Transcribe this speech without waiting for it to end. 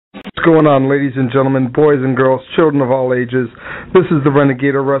What's going on, ladies and gentlemen, boys and girls, children of all ages? This is the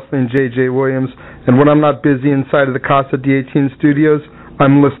Renegade of Wrestling, J.J. Williams, and when I'm not busy inside of the Casa D18 studios,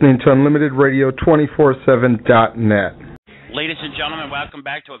 I'm listening to UnlimitedRadio247.net. Ladies and gentlemen, welcome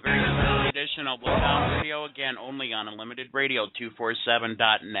back to a very special edition of Lowdown Radio, again, only on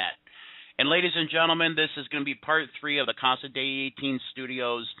UnlimitedRadio247.net. And ladies and gentlemen, this is going to be part 3 of the Casa D18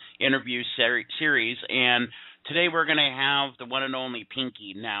 Studios interview series, and today we're going to have the one and only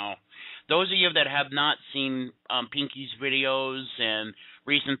Pinky. Now, those of you that have not seen Pinky's videos and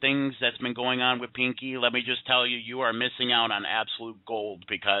recent things that's been going on with Pinky, let me just tell you, you are missing out on absolute gold,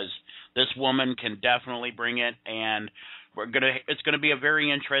 because this woman can definitely bring it, and it's going to be a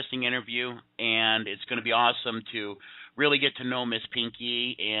very interesting interview, and it's going to be awesome to really get to know Miss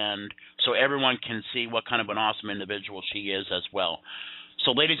Pinky, and so everyone can see what kind of an awesome individual she is as well.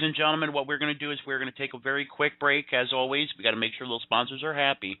 So, ladies and gentlemen, what we're going to do is we're going to take a very quick break. As always, we got to make sure those sponsors are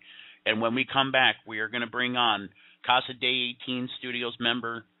happy. And when we come back, we are going to bring on Casa Day 18 Studios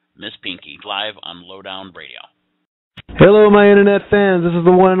member, Miss Pinky, live on Lowdown Radio. Hello, my internet fans. This is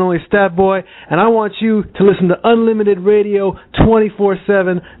the one and only Stat Boy, and I want you to listen to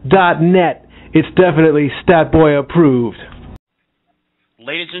UnlimitedRadio247.net. It's definitely Stat Boy approved.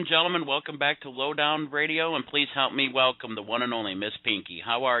 Ladies and gentlemen, welcome back to Lowdown Radio, and please help me welcome the one and only Miss Pinky.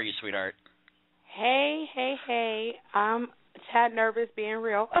 How are you, sweetheart? Hey. I'm a tad nervous, being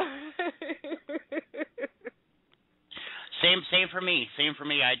real. Same for me.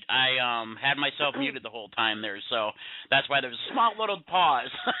 I had myself muted the whole time there, so that's why there's a small little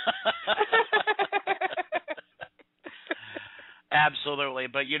pause. Absolutely,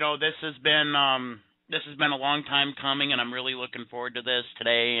 but you know, this has been a long time coming, and I'm really looking forward to this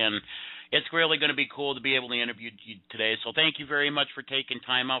today, and it's really going to be cool to be able to interview you today. So thank you very much for taking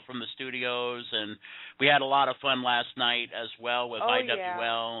time out from the studios, and we had a lot of fun last night as well with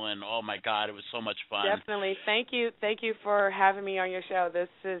IWL, and oh my God, it was so much fun. Definitely. Thank you for having me on your show. This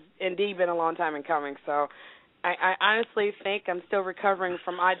has indeed been a long time in coming, so I honestly think I'm still recovering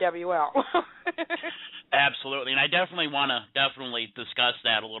from IWL. Absolutely, and I definitely want to discuss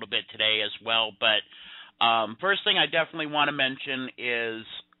that a little bit today as well. But first thing I definitely want to mention is,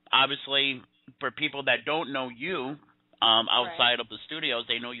 obviously, for people that don't know you outside of the studios,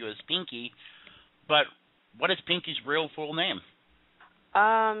 they know you as Pinky. But what is Pinky's real full name?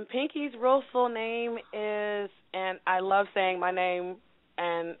 Pinky's real full name is, and I love saying my name,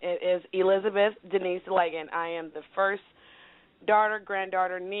 and it is Elizabeth Denise Legan. I am the first daughter,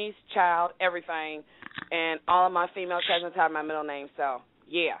 granddaughter, niece, child, everything, and all of my female cousins have my middle name, so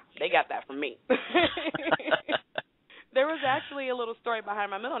yeah, they got that from me. There was actually a little story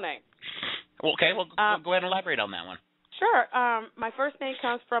behind my middle name. Okay, well, go ahead and elaborate on that one. Sure. My first name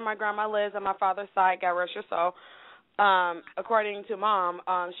comes from my grandma Liz on my father's side, God rest her soul. According to Mom,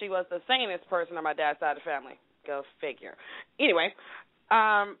 she was the sanest person on my dad's side of the family. Go figure. Anyway,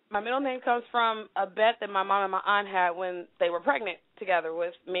 my middle name comes from a bet that my mom and my aunt had when they were pregnant together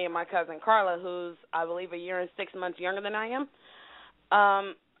with me and my cousin Carla, who's, I believe, a year and 6 months younger than I am.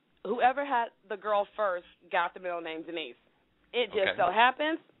 Whoever had the girl first got the middle name Denise. It just so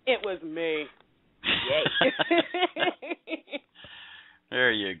happens it was me. Yay.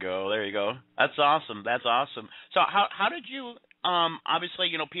 There you go. That's awesome. So how did you, obviously,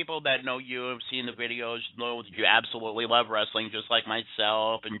 you know, people that know you have seen the videos know that you absolutely love wrestling, just like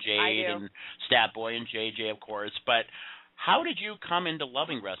myself and Jade and Stat Boy and JJ, of course. But how did you come into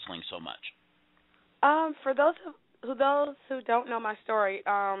loving wrestling so much? For those who don't know my story,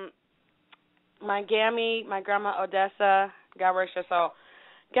 my Gammy, my grandma Odessa, God rest her soul,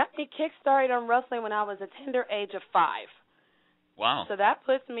 got me kick-started on wrestling when I was a tender age of 5. Wow. So that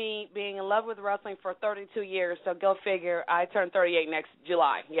puts me being in love with wrestling for 32 years, so go figure. I turn 38 next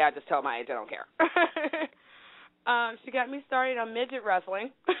July. Yeah, I just told my age. I don't care. She got me started on midget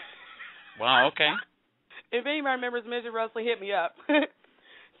wrestling. Wow, okay. If anybody remembers midget wrestling, hit me up.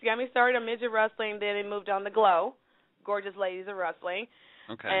 She got me started on midget wrestling, then it moved on to Glow, Gorgeous Ladies of Wrestling.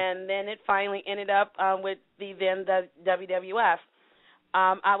 Okay. And then it finally ended up with the WWF.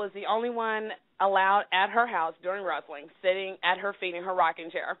 I was the only one allowed at her house during wrestling, sitting at her feet in her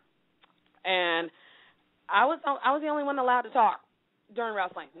rocking chair. And I was the only one allowed to talk during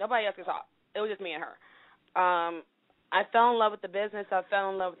wrestling. Nobody else could talk. It was just me and her. I fell in love with the business. I fell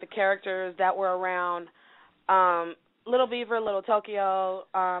in love with the characters that were around. Little Beaver, Little Tokyo.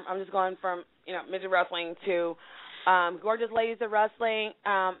 I'm just going from, midget wrestling to Gorgeous Ladies of Wrestling,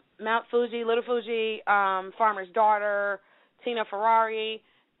 Mount Fuji, Little Fuji, Farmer's Daughter, Tina Ferrari,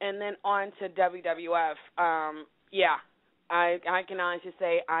 and then on to WWF. I can honestly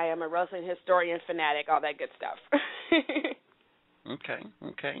say I am a wrestling historian, fanatic, all that good stuff.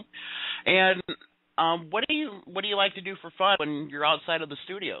 Okay. And what do you like to do for fun when you're outside of the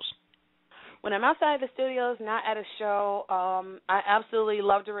studios? When I'm outside the studios, not at a show, I absolutely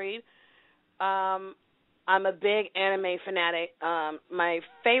love to read. I'm a big anime fanatic. My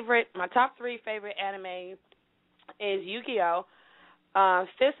top 3 favorite anime is Yu-Gi-Oh!,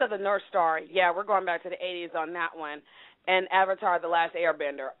 Fist of the North Star. Yeah, we're going back to the 80s on that one. And Avatar: The Last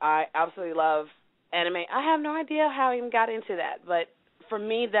Airbender. I absolutely love anime. I have no idea how I even got into that, but for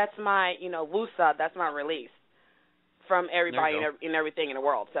me, that's my, wusa. That's my release from everybody and everything in the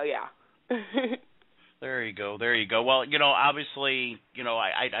world. So yeah. There you go. Well, obviously,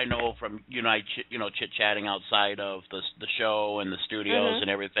 I know from chit-chatting outside of the show and the studios and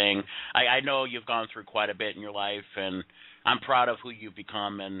everything. I know you've gone through quite a bit in your life, and I'm proud of who you've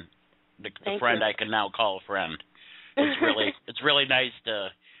become and the friend I can now call a friend. It's really nice to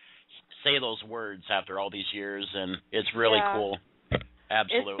say those words after all these years, and it's really cool.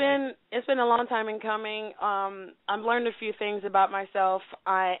 Absolutely. It's been a long time in coming. I've learned a few things about myself.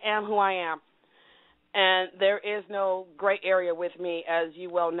 I am who I am. And there is no gray area with me, as you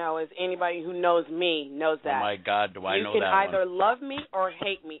well know, as anybody who knows me knows that. Oh, my God, do I know that You can either love me or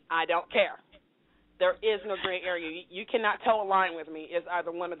hate me. I don't care. There is no gray area. You cannot toe a line with me. It's either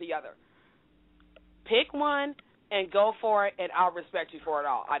one or the other. Pick one and go for it, and I'll respect you for it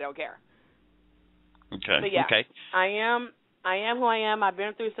all. I don't care. Okay. But yeah, okay. I am who I am. I've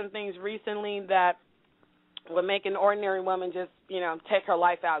been through some things recently that would make an ordinary woman just, take her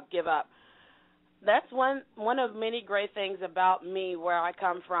life out, give up. That's one of many great things about me where I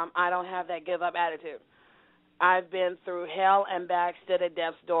come from. I don't have that give up attitude. I've been through hell and back, stood at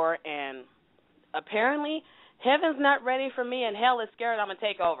death's door, and apparently heaven's not ready for me and hell is scared I'm going to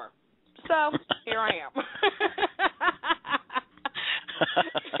take over. So here I am.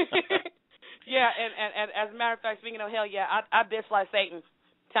 Yeah, and as a matter of fact, speaking of hell, yeah, I bitch like Satan.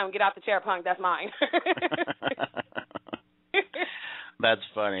 Tell him, get out the chair, punk. That's mine. That's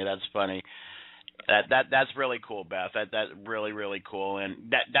funny. That's really cool, Beth. That's really, really cool.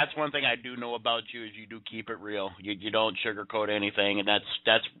 And that's one thing I do know about you is you do keep it real. You don't sugarcoat anything, and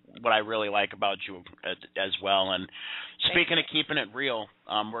that's what I really like about you as well. And speaking of keeping it real,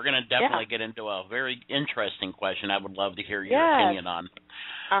 we're going to definitely get into a very interesting question I would love to hear your opinion on.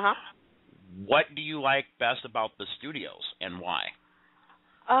 Uh-huh. What do you like best about the studios and why?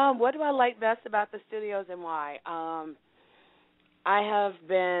 What do I like best about the studios and why? I have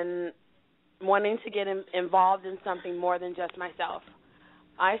been wanting to get involved in something more than just myself.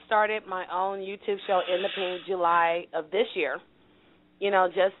 I started my own YouTube show in July of this year.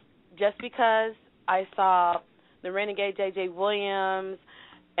 Just because I saw the Renegade J.J. Williams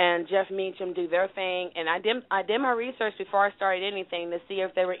and Jeff Meacham do their thing, and I did my research before I started anything to see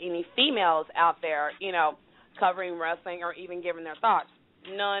if there were any females out there, covering wrestling or even giving their thoughts.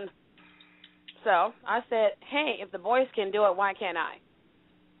 None. So I said, hey, if the boys can do it, why can't I?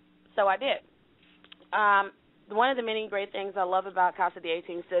 So I did. One of the many great things I love about Casa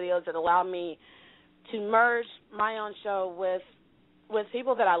D18 Studios, it allowed me to merge my own show with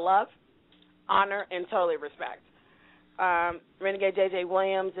people that I love, honor, and totally respect. Renegade J.J.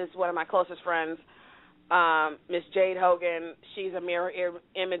 Williams is one of my closest friends. Miss Jade Hogan, she's a mirror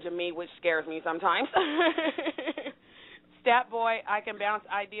image of me, which scares me sometimes. Stat Boy, I can bounce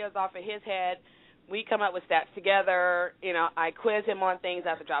ideas off of his head. We come up with stats together. I quiz him on things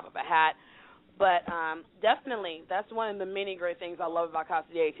at the drop of a hat. But definitely, that's one of the many great things I love about Casa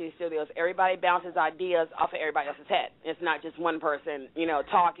D18 Studios. Everybody bounces ideas off of everybody else's head. It's not just one person,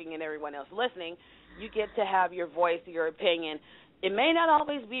 talking and everyone else listening. You get to have your voice, your opinion. It may not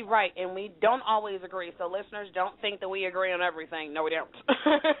always be right, and we don't always agree. So listeners, don't think that we agree on everything. No, we don't.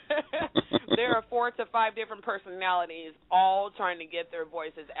 There are 4 to 5 different personalities all trying to get their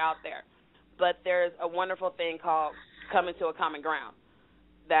voices out there. But there's a wonderful thing called coming to a common ground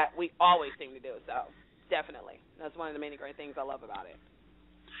that we always seem to do. So definitely, that's one of the many great things I love about it.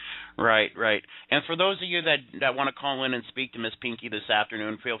 Right. And for those of you that want to call in and speak to Miss Pinky this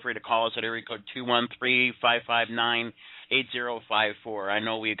afternoon, feel free to call us at area code 213-559-8054. I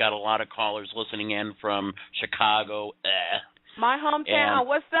know we've got a lot of callers listening in from Chicago. My hometown.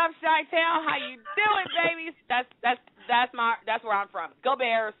 What's up, Chi-Town? How you doing, babies? That's where I'm from. Go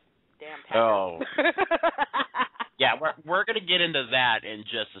Bears. Damn Packers. Oh. Yeah, we're going to get into that in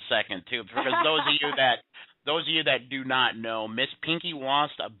just a second too, because those of you that do not know, Miss Pinky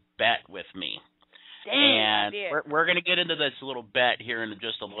lost a bet with me. Dang, and I did. We're going to get into this little bet here in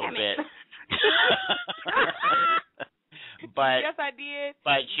just a little bit. But yes, I did.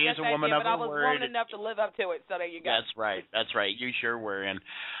 But she is a woman of her word. But I was woman enough to live up to it. So there you go. That's right. You sure were. And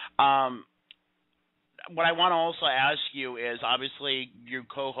what I want to also ask you is, obviously, you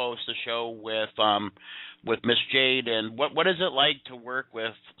co-host a show with Miss Jade, and what is it like to work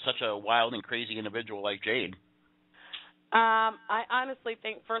with such a wild and crazy individual like Jade? I honestly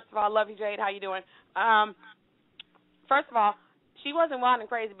think, first of all, I love you, Jade. How you doing? First of all, she wasn't wild and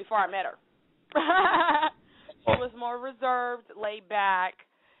crazy before I met her. She was more reserved, laid back.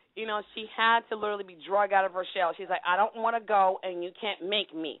 You know, she had to literally be drug out of her shell. She's like, I don't want to go, and you can't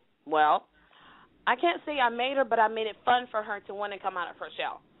make me. Well, I can't say I made her, but I made it fun for her to want to come out of her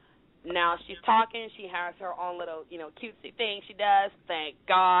shell. Now she's talking. She has her own little, cutesy thing she does. Thank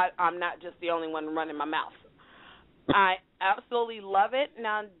God I'm not just the only one running my mouth. I absolutely love it.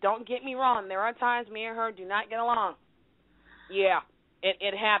 Now, don't get me wrong. There are times me and her do not get along. Yeah,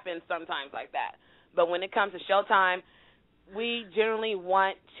 it happens sometimes like that. But when it comes to showtime, we generally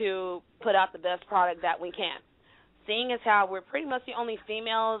want to put out the best product that we can. Seeing as how we're pretty much the only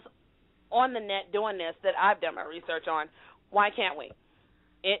females on the net doing this that I've done my research on, why can't we?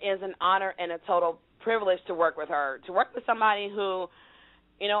 It is an honor and a total privilege to work with her, to work with somebody who,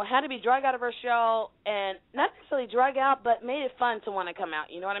 had to be drug out of her shell, and not necessarily drug out, but made it fun to want to come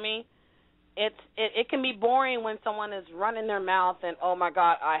out. You know what I mean? It can be boring when someone is running their mouth and, oh, my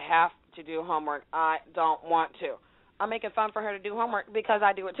God, I have to do homework. I don't want to. I'm making fun for her to do homework because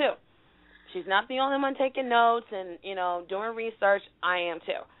I do it, too. She's not the only one taking notes and, doing research. I am,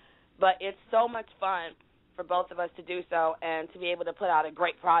 too. But it's so much fun for both of us to do so and to be able to put out a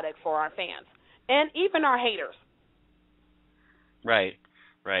great product for our fans and even our haters. Right.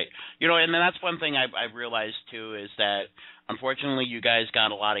 And that's one thing I've realized, too, is that unfortunately you guys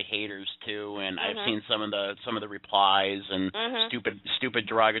got a lot of haters, too, and I've seen some of the replies and stupid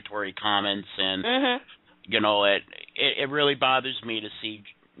derogatory comments, and, it really bothers me to see,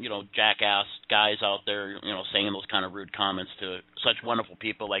 jackass guys out there, saying those kind of rude comments to such wonderful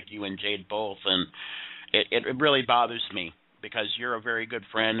people like you and Jade both, and it really bothers me because you're a very good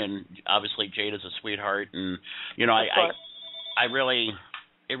friend, and obviously Jade is a sweetheart, and,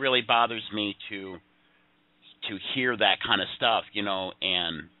 it really bothers me to hear that kind of stuff,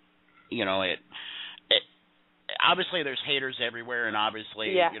 and, it obviously there's haters everywhere, and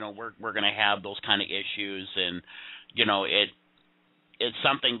obviously, we're going to have those kind of issues, and, it's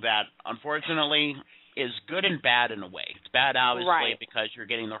something that, unfortunately, is good and bad in a way. It's bad, obviously, because you're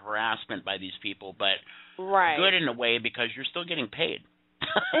getting the harassment by these people, but good in a way because you're still getting paid.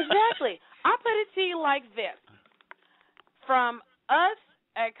 Exactly. I'll put it to you like this. From us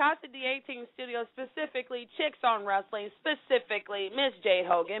at Casa D18 Studios, specifically Chicks on Wrestling, specifically Miss Jade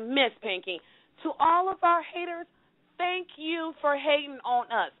Hogan, Miss Pinky, to all of our haters, thank you for hating on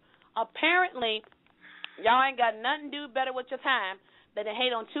us. Apparently, y'all ain't got nothing to do better with your time than to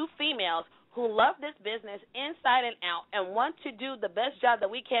hate on two females who love this business inside and out and want to do the best job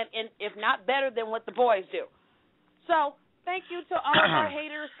that we can, if not better than what the boys do. So thank you to all of our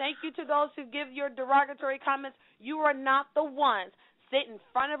haters. Thank you to those who give your derogatory comments. You are not the ones sit in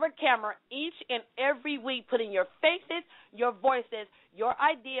front of a camera each and every week putting your faces, your voices, your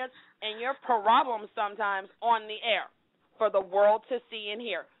ideas, and your problems sometimes on the air for the world to see and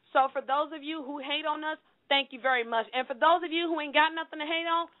hear. So for those of you who hate on us, thank you very much. And for those of you who ain't got nothing to hate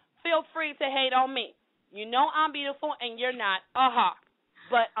on, feel free to hate on me. You know I'm beautiful and you're not.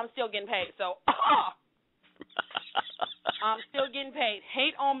 But I'm still getting paid, so I'm still getting paid.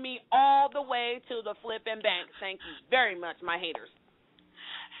 Hate on me all the way to the flipping bank. Thank you very much, my haters.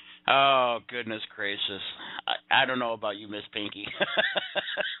 Oh, goodness gracious. I don't know about you, Miss Pinky.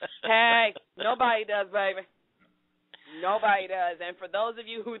 Hey, nobody does, baby. Nobody does. And for those of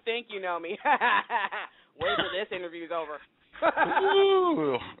you who think you know me, wait till this interview's over.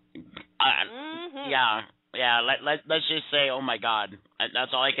 Ooh. Yeah. Let's just say, oh my God.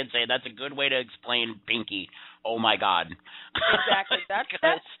 That's all I can say. That's a good way to explain Pinky. Oh my God. Exactly. That's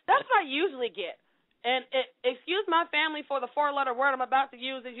what I usually get. And excuse my family for the 4-letter word I'm about to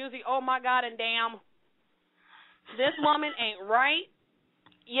use. It's usually oh my God and damn. This woman ain't right.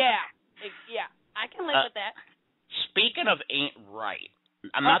 Yeah. I can live with that. Speaking of ain't right,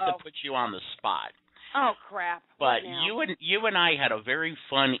 I'm not to put you on the spot. Oh crap! But you and I had a very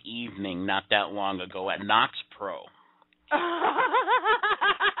fun evening not that long ago at Knox Pro.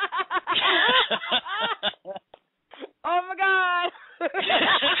 Oh my God!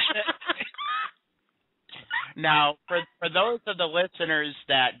 Now, for those of the listeners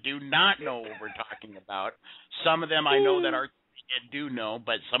that do not know what we're talking about, some of them I know that are do know,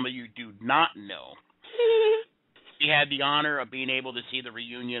 but some of you do not know. We had the honor of being able to see the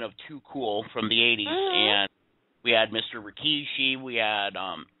reunion of Too Cool from the 80s, and we had Mr. Rikishi, we had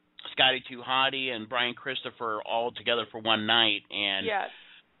Scotty Too Hottie, and Brian Christopher all together for one night, and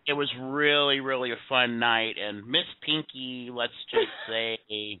it was really, really a fun night, and Miss Pinky, let's just say,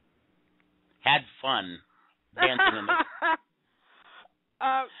 had fun dancing in the.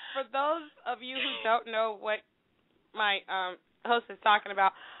 For those of you who don't know what my host is talking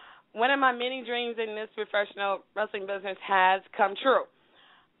about, one of my many dreams in this professional wrestling business has come true.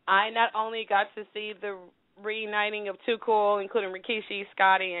 I not only got to see the reuniting of Too Cool, including Rikishi,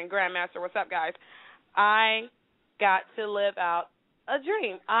 Scotty, and Grandmaster. What's up, guys? I got to live out a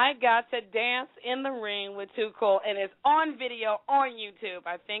dream. I got to dance in the ring with Too Cool, and it's on video on YouTube.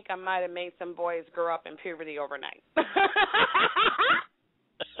 I think I might have made some boys grow up in puberty overnight.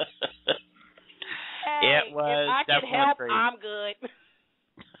 Hey, it was if I definitely can help, crazy. I'm good.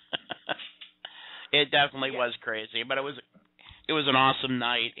 It definitely was crazy, but it was an awesome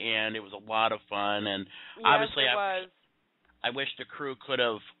night, and it was a lot of fun. And yes, obviously, it was. I wish the crew could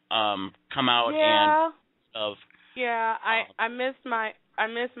have come out yeah. and Yeah, I missed my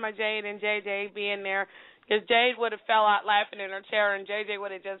Jade and JJ being there, because Jade would have fell out laughing in her chair, and JJ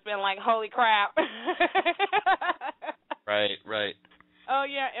would have just been like, "Holy crap!" Right. Oh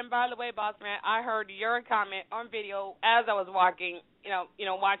yeah, and by the way, boss man, I heard your comment on video as I was walking,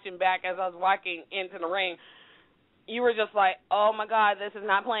 watching back as I was walking into the ring. You were just like, "Oh my God, this is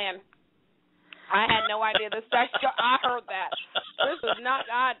not planned." I had no idea this. I heard that. This is not.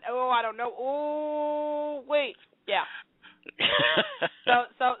 I don't know. Oh wait, yeah. So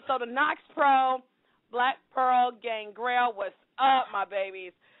the Knox Pro, Black Pearl, Gangrel, what's up, my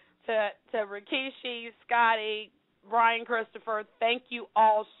babies? To Rikishi, Scotty, Brian, Christopher, thank you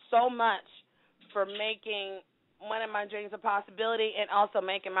all so much for making one of my dreams a possibility, and also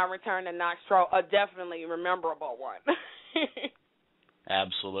making my return to Knox Pro a definitely memorable one.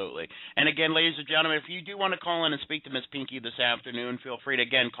 Absolutely. And again, ladies and gentlemen, if you do want to call in and speak to Miss Pinky this afternoon, feel free to,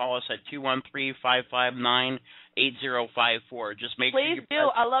 again, call us at 213-559-8054. Just make Please sure you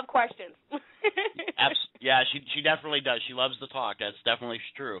do. I love questions. Yeah, she definitely does. She loves to talk. That's definitely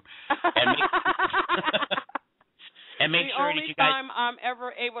true. And make sure that you guys... The only time I'm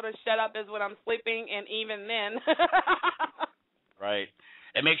ever able to shut up is when I'm sleeping, and even then. Right.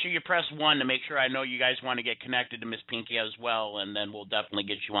 And make sure you press 1 to make sure I know you guys want to get connected to Miss Pinky as well, and then we'll definitely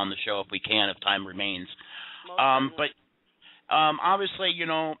get you on the show if we can, if time remains. But obviously,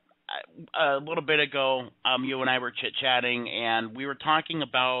 a little bit ago, you and I were chit-chatting, and we were talking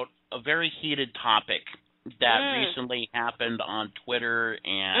about a very heated topic that recently happened on Twitter,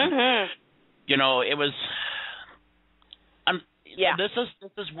 and, it was... This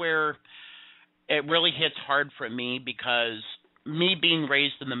is where it really hits hard for me, because me being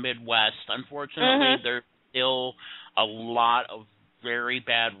raised in the Midwest, unfortunately, there's still a lot of very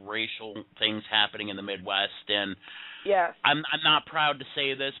bad racial things happening in the Midwest, and yes, I'm not proud to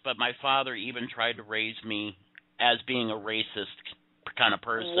say this, but my father even tried to raise me as being a racist kind of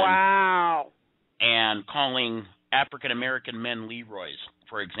person. Wow. And calling African American men Leroys,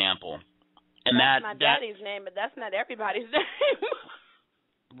 for example. And that's my daddy's name, but that's not everybody's name.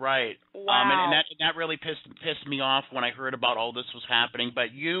 Right. Wow. And that really pissed me off when I heard about all this was happening.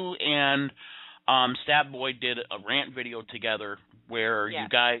 But you and Stab Boy did a rant video together where you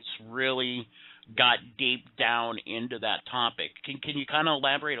guys really got deep down into that topic. Can you kind of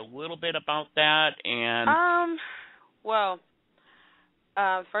elaborate a little bit about that? And well,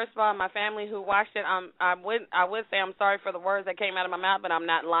 first of all, my family who watched it, I would say I'm sorry for the words that came out of my mouth, but I'm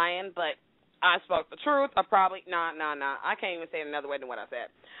not lying. But I spoke the truth. I probably I can't even say it another way than what I said.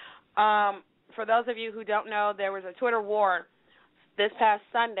 For those of you who don't know, there was a Twitter war this past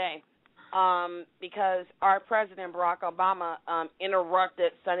Sunday because our president, Barack Obama,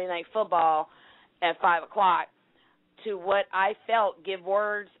 interrupted Sunday Night Football at 5 o'clock to what I felt give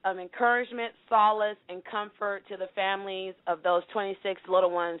words of encouragement, solace, and comfort to the families of those 26 little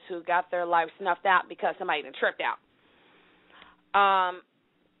ones who got their lives snuffed out because somebody had tripped out.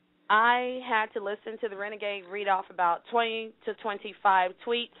 I had to listen to the Renegade read off about 20 to 25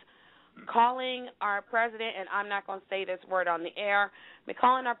 tweets calling our president, and I'm not going to say this word on the air, but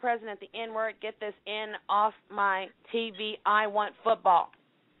calling our president the N-word. Get this in off my TV. I want football.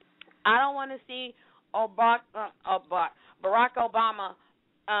 I don't want to see Barack Obama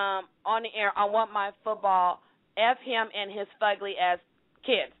on the air. I want my football. F him and his fugly ass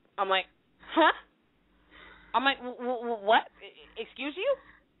kids. I'm like, huh? I'm like, what? Excuse you?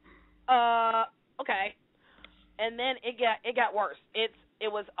 Okay. And then it got worse.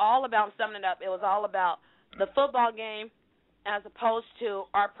 It was all about, summing it up, it was all about the football game as opposed to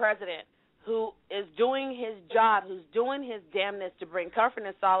our president, who is doing his job, who's doing his damnness to bring comfort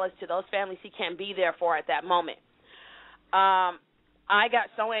and solace to those families he can't be there for at that moment. I got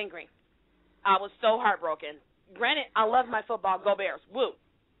so angry. I was so heartbroken. Granted, I love my football. Go Bears. Woo.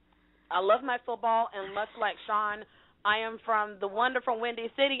 I love my football, and much like Shawn, I am from the wonderful Windy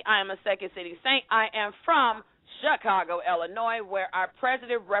City. I am a Second City Saint. I am from Chicago, Illinois, where our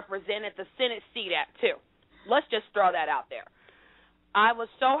president represented the Senate seat at, too. Let's just throw that out there. I was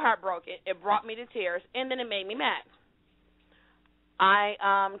so heartbroken. It brought me to tears, and then it made me mad. I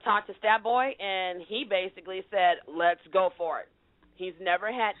talked to Stat Boy, and he basically said, let's go for it. He's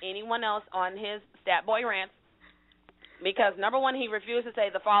never had anyone else on his Stat Boy rants because, number one, he refused to say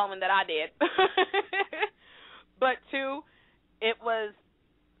the following that I did. But, two, it was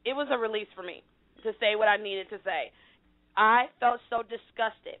a release for me to say what I needed to say. I felt so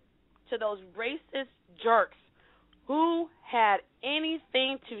disgusted to those racist jerks who had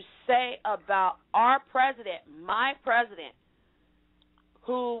anything to say about our president, my president,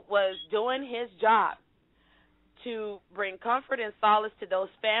 who was doing his job to bring comfort and solace to those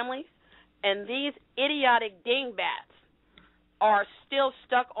families, and these idiotic dingbats are still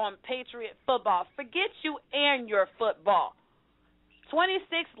stuck on Patriot football. Forget you and your football. 26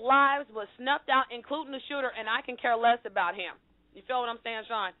 lives was snuffed out, including the shooter, and I can care less about him. You feel what I'm saying,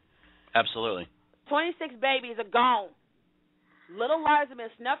 Shawn? Absolutely. 26 babies are gone. Little lives have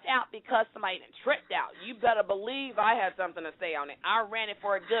been snuffed out because somebody tripped out. You better believe I had something to say on it. I ran it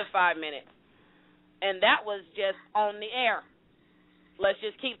for a good 5 minutes. And that was just on the air. Let's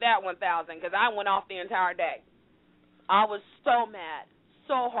just keep that 1,000 because I went off the entire day. I was so mad,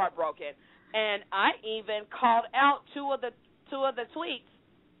 so heartbroken. And I even called out two of the tweets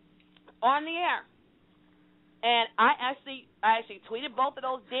on the air. And I actually tweeted both of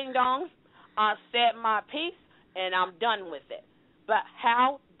those ding-dongs. I said my piece, and I'm done with it. But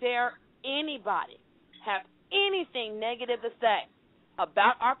how dare anybody have anything negative to say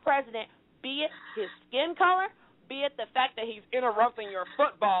about our president, be it his skin color, be it the fact that he's interrupting your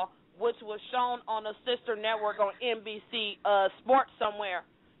football, which was shown on a sister network on NBC Sports somewhere.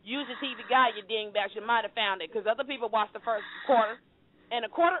 Use the TV guide, you dingbats. You might have found it because other people watched the first quarter. And a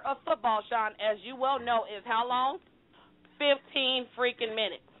quarter of football, Shawn, as you well know, is how long? 15 freaking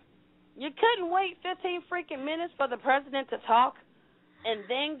minutes. You couldn't wait 15 freaking minutes for the president to talk and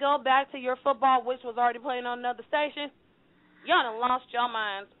then go back to your football, which was already playing on another station? Y'all done lost your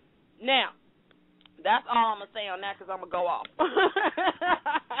minds. Now, that's all I'm going to say on that because I'm going to go off.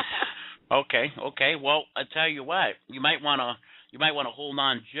 Okay. Well, I tell you what, you might want to hold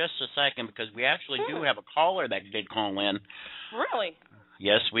on just a second because we actually do have a caller that did call in. Really?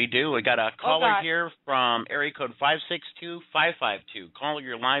 Yes, we do. We got a caller here from area code 562-552. Caller,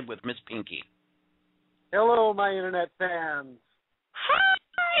 you're live with Miss Pinky. Hello, my internet fans. Hi!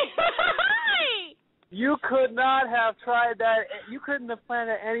 You could not have tried that. You couldn't have planned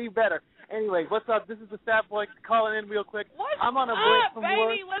it any better. Anyway, what's up? This is the Stat Boy calling in real quick. I'm on a break from work.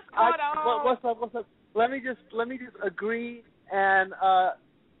 Baby? What's going on? What's up? Let me just agree and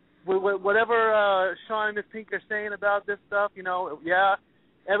whatever Shawn and Miss Pinky are saying about this stuff.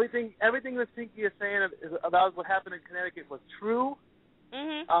 Everything Miss Pinky is saying about what happened in Connecticut was true.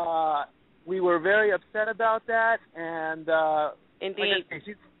 Mm-hmm. We were very upset about that, and indeed,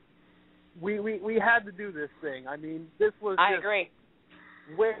 we had to do this thing. I mean, this was I agree.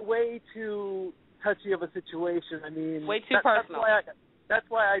 Way too touchy of a situation. I mean, way too personal. That's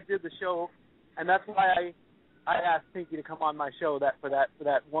why I did the show, and that's why I asked Pinky to come on my show for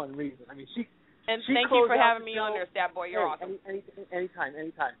that one reason. I mean, she thank you for having me on there, Stat Boy. You're awesome. Anytime.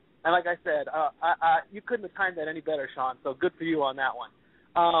 And like I said, you couldn't have timed that any better, Shawn. So good for you on that one.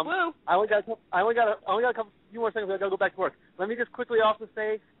 Woo. I only got a couple few more seconds. I got to go back to work. Let me just quickly also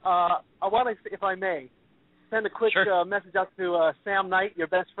say, I want to, if I may, send a quick message out to Sam Knight, your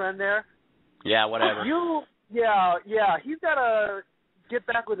best friend there. Yeah, whatever. He's got to get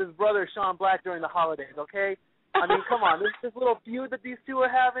back with his brother Shawn Black during the holidays. Okay. I mean, come on, this little feud that these two are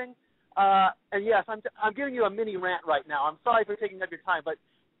having. And yes, I'm giving you a mini rant right now. I'm sorry for taking up your time, but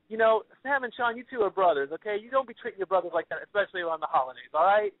Sam and Shawn, you two are brothers, okay? You don't be treating your brothers like that, especially around the holidays, all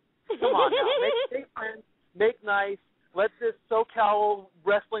right? Come on now. Make friends, make nice. Let this SoCal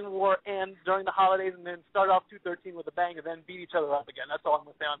wrestling war end during the holidays and then start off 213 with a bang and then beat each other up again. That's all I'm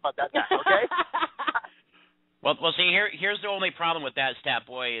going to say about that guy, okay? Well, see, here's the only problem with that, Stat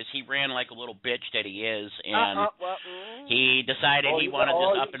Boy, is he ran like a little bitch that he is, and he decided he wanted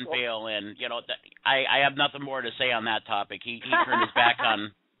this up and bail, and, I have nothing more to say on that topic. He turned his back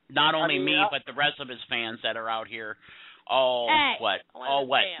on not only me, but the rest of his fans that are out here.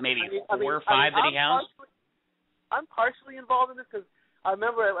 Maybe 4 or 5 that he has? I'm partially involved in this because I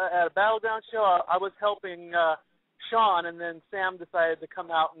remember at a Lowdown show, I was helping Shawn, and then Sam decided to come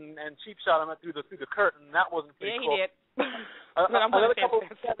out and cheap shot him through the curtain. That wasn't pretty cool. Yeah, he did.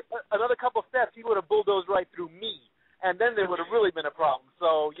 Another couple steps, he would have bulldozed right through me. and then there would have really been a problem.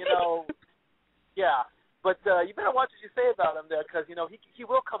 So, yeah. But you better watch what you say about him there, because, he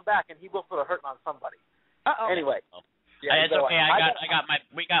will come back and he will put a hurting on somebody. Uh-oh. Anyway. Yeah, it's okay.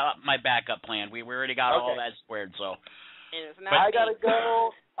 We got my backup plan. We already got all that squared, so. I gotta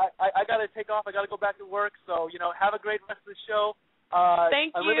go. I gotta take off. I gotta go back to work. So have a great rest of the show.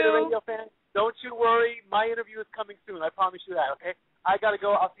 Thank you. Unlimited Radio fans, don't you worry. My interview is coming soon. I promise you that. Okay. I gotta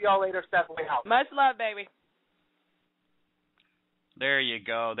go. I'll see y'all later. Step way out. Much love, baby. There you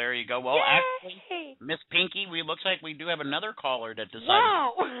go. Well, Yay! actually, Miss Pinky, looks like we do have another caller that decided.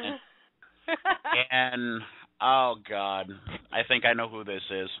 Wow. And oh God, I think I know who this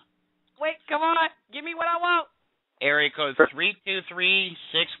is. Wait, come on. Give me what I want. Area code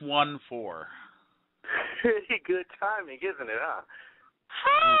 323614. Pretty good timing, isn't it, huh?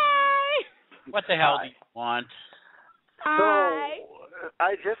 Hi. What the hell do you want? Hi. So,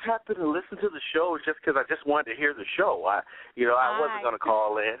 I just happened to listen to the show just because I just wanted to hear the show. I wasn't going to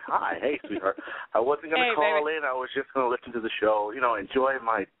call in. Hi, hey, sweetheart. I wasn't going to call in. I was just going to listen to the show, enjoy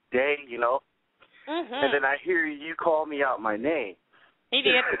my day, Mm-hmm. And then I hear you call me out my name. He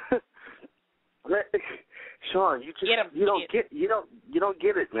did. Shawn, you don't get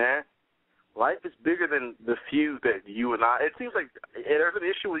it, man. Life is bigger than the feud that you and I. It seems like there's an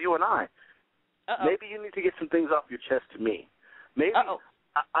issue with you and I. Uh-oh. Maybe you need to get some things off your chest to me. Maybe. Uh-oh.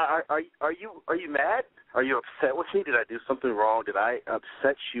 Are you mad? Are you upset with me? Did I do something wrong? Did I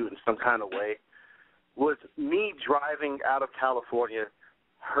upset you in some kind of way? Was me driving out of California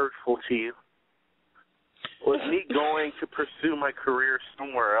hurtful to you? Was me going to pursue my career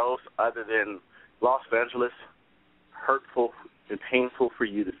somewhere else other than Los Angeles hurtful and painful for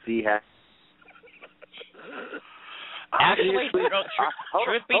you to see? Actually,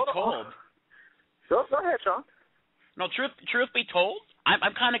 truth be told. Go ahead, Shawn. No, truth be told,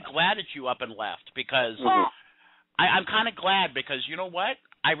 I'm kind of glad that you up and left because I'm kind of glad because you know what?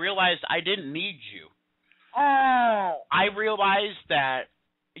 I realized I didn't need you. I realized that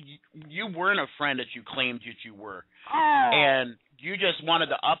you weren't a friend that you claimed that you were. And you just wanted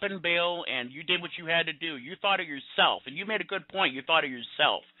to up and bail, and you did what you had to do. You thought of yourself, and you made a good point. You thought of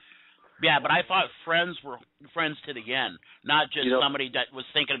yourself. Yeah, but I thought friends were friends to the end, not just somebody that was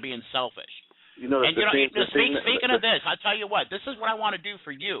thinking of being selfish. Speaking of this, I'll tell you what. This is what I want to do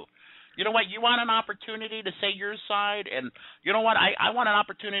for you. You know what? You want an opportunity to say your side, and you know what? I want an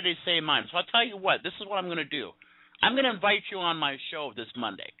opportunity to say mine. So I'll tell you what. This is what I'm going to do. I'm going to invite you on my show this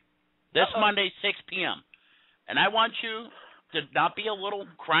Monday. Monday, 6 p.m. And I want you to not be a little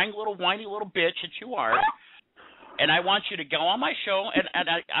crying, little whiny little bitch that you are. And I want you to go on my show, and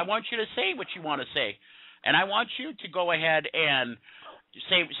I want you to say what you want to say. And I want you to go ahead and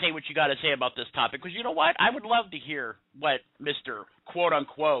say what you got to say about this topic. Because you know what? I would love to hear what Mr.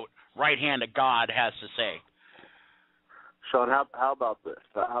 quote-unquote right hand of God has to say. Shawn, how about this?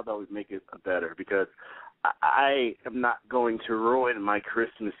 How about we make it better? Because I am not going to ruin my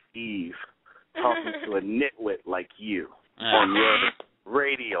Christmas Eve talking to a nitwit like you on your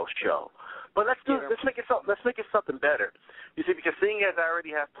radio show. But let's make it something better. You see, because seeing as I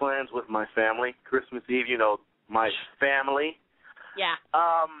already have plans with my family, Christmas Eve, my family. Yeah.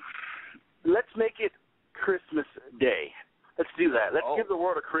 Let's make it Christmas Day. Let's do that. Let's give the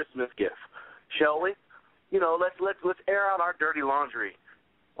world a Christmas gift, shall we? Let's air out our dirty laundry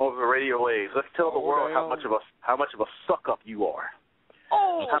over the radio waves. Let's tell the world how much of a suck up you are.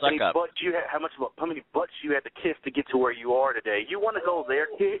 How many butts you had to kiss to get to where you are today. You want to go there,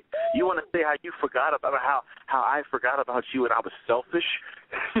 kid? You want to say how you forgot about how I forgot about you and I was selfish?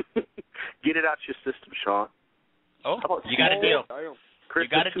 Get it out your system, Shawn. You got a deal.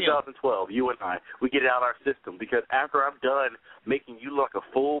 Christmas 2012, you and I, we get it out our system because after I'm done making you look a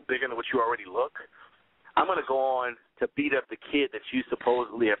fool bigger than what you already look, I'm going to go on to beat up the kid that you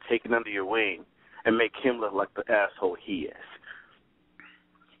supposedly have taken under your wing and make him look like the asshole he is.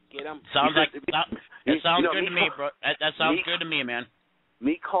 Get him. Sounds good to me, bro. That sounds good to me, man.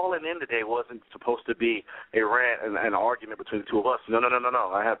 Me calling in today wasn't supposed to be a rant and an argument between the two of us. No.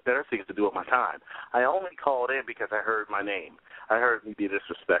 I have better things to do with my time. I only called in because I heard my name. I heard me be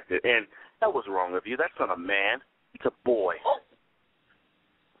disrespected, and that was wrong of you. That's not a man. It's a boy.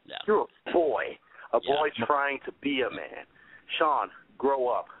 Yeah. You're a boy. A boy trying to be a man. Shawn, grow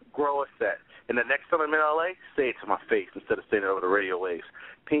up. Grow a set. And the next time I'm in L.A., say it to my face instead of saying it over the radio waves.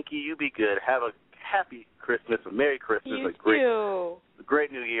 Pinky, you be good. Have a happy Christmas, a Merry Christmas, a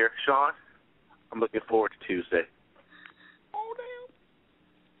great New Year. Shawn, I'm looking forward to Tuesday.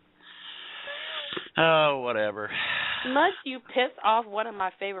 Oh, whatever. Must you piss off one of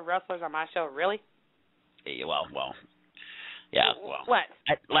my favorite wrestlers on my show, really? Yeah, well. Yeah, well. What?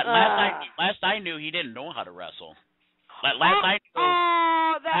 Last I knew, he didn't know how to wrestle. Last night,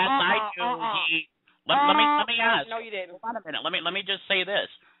 let me ask. No, you didn't. Hold on a minute. Let me just say this.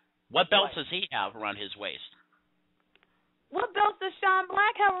 What belts does he have around his waist? What belts does Shawn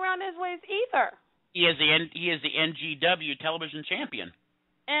Black have around his waist either? He is the NGW television champion.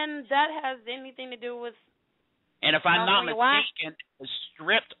 And that has anything to do with? And if I'm not mistaken, it was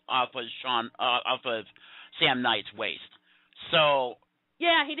stripped off of Sam Knight's waist. So.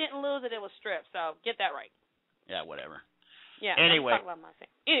 Yeah, he didn't lose it. It was stripped. So get that right. Yeah, whatever. Yeah. Anyway.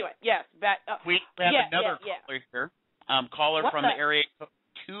 Anyway, yes. Back. We have another caller here. Caller from the area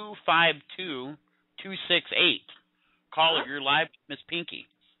 252-268. Caller, you're live with Miss Pinky.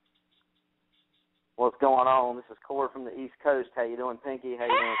 What's going on? This is Corey from the East Coast. How you doing, Pinky? How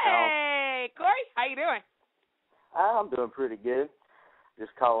you doing, Shawn? Hey, Corey. How you doing? I'm doing pretty good.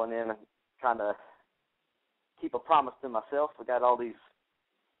 Just calling in and trying to keep a promise to myself. We got all these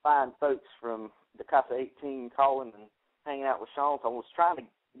fine folks from the Casa 18 calling and hanging out with Shawn, so I was trying to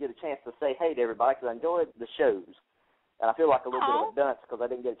get a chance to say hey to everybody because I enjoyed the shows. And I feel like a little bit of a dunce because I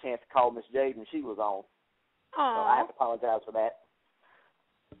didn't get a chance to call Miss Jade when she was on. So I have to apologize for that.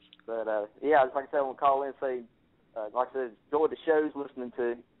 But, yeah, like I said, I want to call in and say, like I said, enjoyed the shows, listening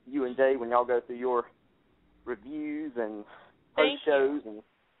to you and Jay when y'all go through your reviews and post shows and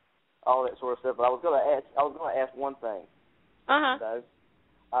all that sort of stuff. But I was going to ask one thing. So,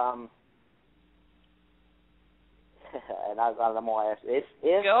 and I'm going to ask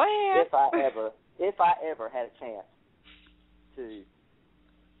go ahead. if I ever had a chance to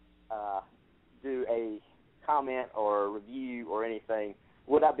do a comment or a review or anything,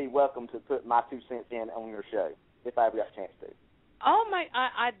 would I be welcome to put my 2 cents in on your show if I ever got a chance to? Oh my!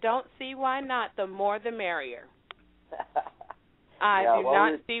 I don't see why not. The more, the merrier. I do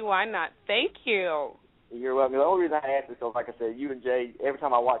not see why not. Thank you. You're welcome. The only reason I asked is because, like I said, you and Jay, every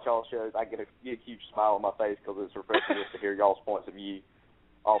time I watch y'all shows, I get a huge smile on my face because it's refreshing just to hear y'all's points of view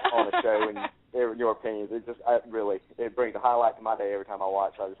on the show and your opinions. It just it brings a highlight to my day every time I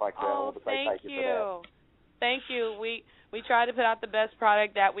watch. So I just like to say I want to say thank you for that. Thank you. We try to put out the best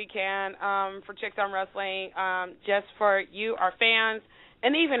product that we can for Chicks on Wrestling, just for you, our fans,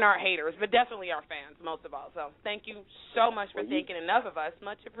 and even our haters, but definitely our fans most of all. So thank you so much for thinking enough of us.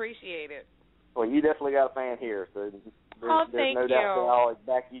 Much appreciated. Well, you definitely got a fan here, so there's no doubt that I'll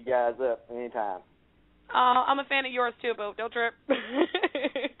back you guys up anytime. I'm a fan of yours too, Boo. Don't trip.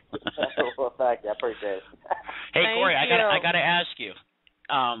 Well, thank you. I appreciate it. Hey, Corey, I got to ask you.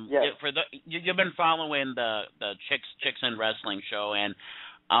 You've been following the Chicks in Wrestling show, and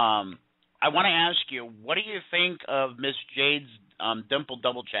I want to ask you, what do you think of Miss Jade's dimple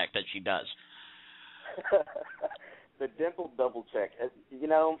double check that she does? The dimple double check. You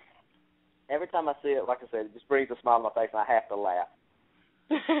know, every time I see it, like I said, it just brings a smile on my face, and I have to laugh.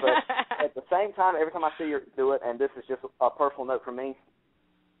 But at the same time, every time I see her do it, and this is just a personal note for me,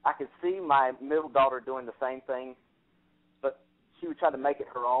 I could see my middle daughter doing the same thing, but she would try to make it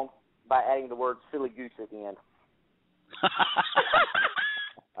her own by adding the word silly goose at the end.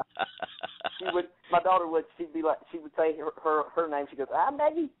 She'd say her name. She goes, I'm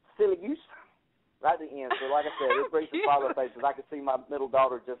Maggie, silly goose, right at the end. So like I said, it brings a smile on my face because I could see my middle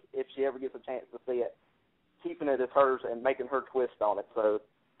daughter just, if she ever gets a chance to see it, keeping it as hers and making her twist on it. So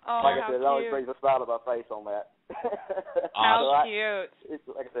like I said, it always brings a smile to my face on that. How cute. It's,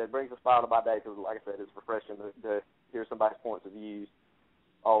 like I said, it brings a smile to my day because, like I said, it's refreshing to hear somebody's points of views,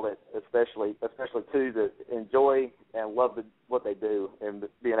 all that, especially too, that enjoy and love what they do and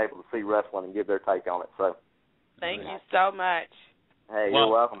being able to see wrestling and give their take on it. So, thank you so much. Hey, you're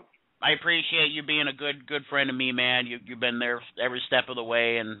welcome. I appreciate you being a good friend of me, man. You've been there every step of the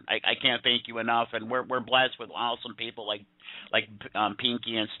way, and I can't thank you enough. And we're blessed with awesome people like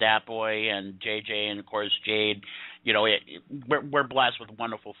Pinky and Statboy and JJ and of course Jade. You know, we're blessed with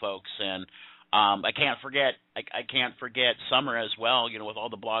wonderful folks, and I can't forget Summer as well. You know, with all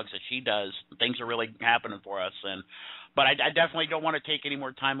the blogs that she does, things are really happening for us. But I definitely don't want to take any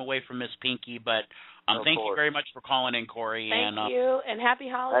more time away from Miss Pinky. But thank you very much for calling in, Corey. Thank you, and happy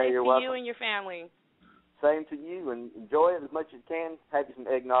holidays to welcome. you and your family. Same to you, and enjoy it as much as you can. Have you some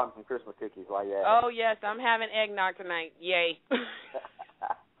eggnog and some Christmas cookies while you're at it. Oh, yes, I'm having eggnog tonight. Yay.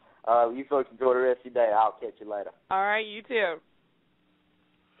 You folks enjoy the rest of your day. I'll catch you later. All right, you too.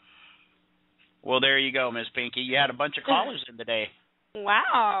 Well, there you go, Miss Pinky. You had a bunch of callers in today.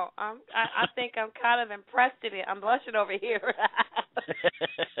 Wow. I think I'm kind of impressed today. I'm blushing over here.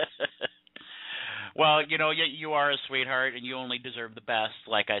 Well, you know, you are a sweetheart, and you only deserve the best,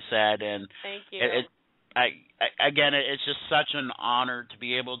 like I said. And thank you. It's just such an honor to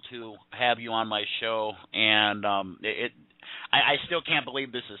be able to have you on my show, and I still can't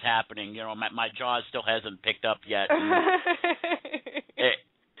believe this is happening. You know, my jaw still hasn't picked up yet.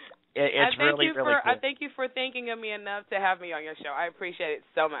 It's really cool. I thank you for thinking of me enough to have me on your show. I appreciate it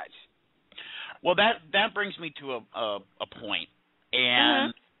so much. Well, that brings me to a point,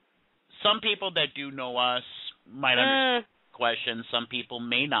 and some people that do know us might understand the question. Some people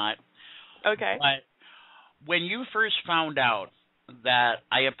may not. Okay. But when you first found out that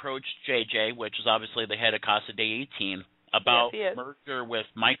I approached JJ, which is obviously the head of Casa Day 18, about merger with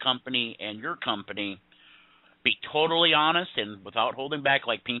my company and your company, be totally honest and without holding back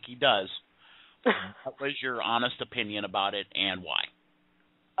like Pinky does, what was your honest opinion about it and why?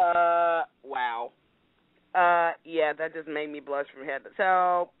 Wow. Yeah, that just made me blush from head to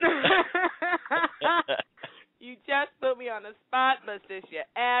toe. You just put me on the spot, but since you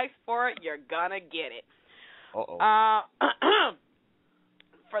asked for it, you're gonna get it.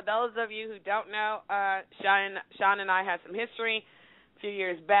 For those of you who don't know, Shawn and I had some history a few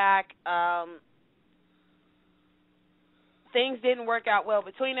years back. Things didn't work out well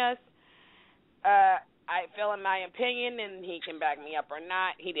between us. I feel, in my opinion, and he can back me up or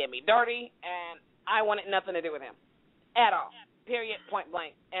not, he did me dirty, and I wanted nothing to do with him at all, period, point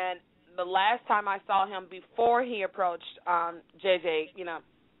blank. And the last time I saw him before he approached JJ,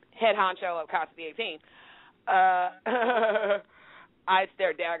 head honcho of Casa 18, I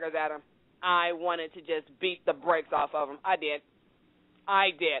stared daggers at him. I wanted to just beat the brakes off of him. I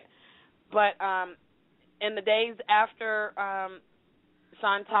did. But in the days after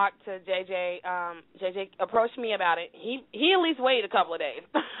Shawn talked to JJ, JJ approached me about it. He at least waited a couple of days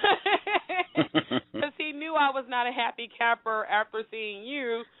because he knew I was not a happy camper after seeing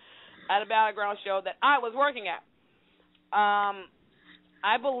you at a Battleground show that I was working at.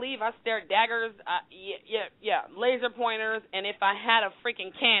 I believe I stared daggers, laser pointers, and if I had a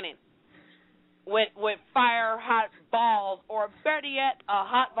freaking cannon with fire hot balls, or better yet, a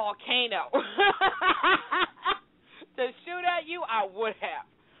hot volcano to shoot at you, I would have.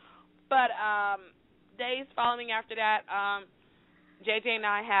 But days following after that, JJ and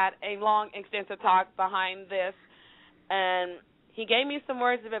I had a long, extensive talk behind this, and he gave me some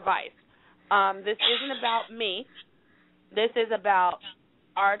words of advice. This isn't about me. This is about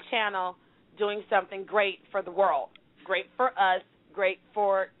our channel doing something great for the world, great for us, great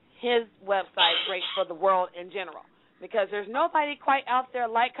for his website, great for the world in general, because there's nobody quite out there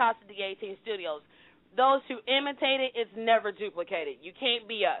like Casa D18 Studios. Those who imitate it, it's never duplicated. You can't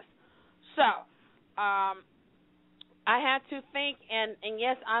be us. So I had to think, and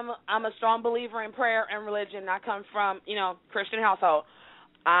yes, I'm a strong believer in prayer and religion. I come from, Christian household.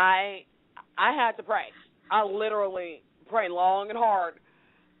 I had to pray. I literally prayed long and hard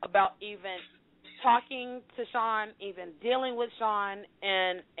about even talking to Shawn, even dealing with Shawn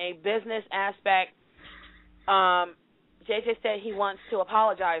in a business aspect. JJ said he wants to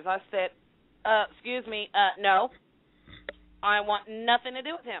apologize. I said, excuse me, no. I want nothing to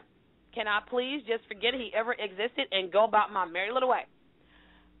do with him. Can I please just forget he ever existed and go about my merry little way?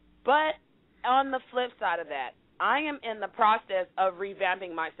 But on the flip side of that, I am in the process of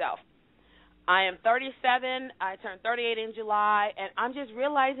revamping myself. I am 37. I turned 38 in July, and I'm just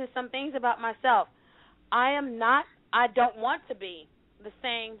realizing some things about myself. I don't want to be the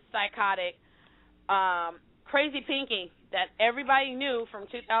same psychotic, crazy Pinky that everybody knew from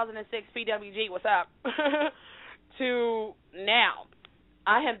 2006 PWG, what's up, to now.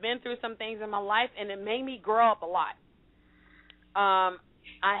 I have been through some things in my life, and it made me grow up a lot. I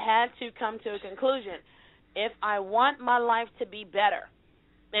had to come to a conclusion. If I want my life to be better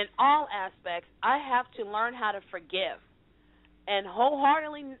in all aspects, I have to learn how to forgive and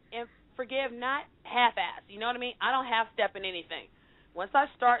wholeheartedly forgive, not half-ass. You know what I mean? I don't half-step in anything. Once I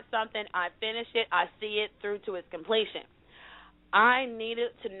start something, I finish it, I see it through to its completion. I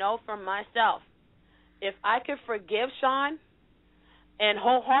needed to know for myself, if I could forgive Shawn and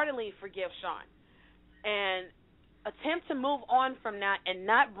wholeheartedly forgive Shawn and attempt to move on from that and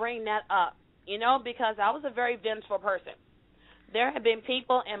not bring that up, because I was a very vengeful person. There have been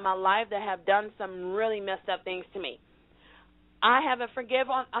people in my life that have done some really messed up things to me. I haven't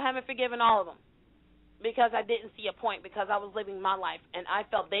forgiven all of them because I didn't see a point, because I was living my life and I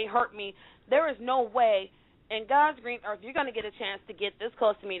felt they hurt me. There is no way in God's green earth you're going to get a chance to get this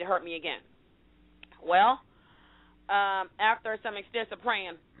close to me to hurt me again. Well, after some extensive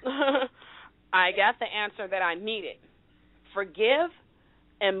praying, I got the answer that I needed. Forgive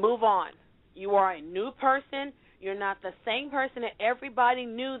and move on. You are a new person. You're not the same person that everybody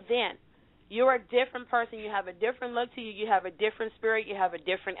knew then. You're a different person. You have a different look to you. You have a different spirit. You have a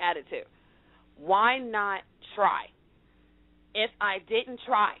different attitude. Why not try? If I didn't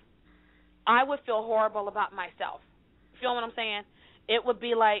try, I would feel horrible about myself feel what I'm saying? It would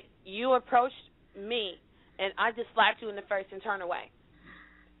be like you approached me and I just slapped you in the face and turned away.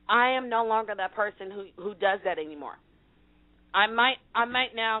 I am no longer that person who does that anymore. I might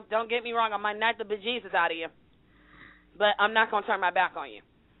now, don't get me wrong, I might knock the bejesus out of you, but I'm not going to turn my back on you.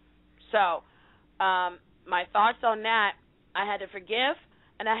 So, my thoughts on that, I had to forgive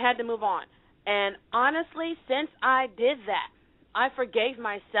and I had to move on. And honestly, since I did that, I forgave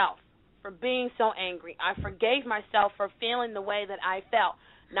myself for being so angry. I forgave myself for feeling the way that I felt.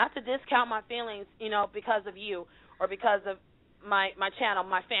 Not to discount my feelings, because of you or because of my channel,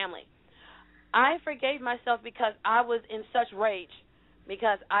 my family. I forgave myself because I was in such rage,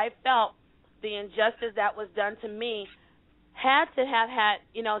 because I felt the injustice that was done to me had to have had,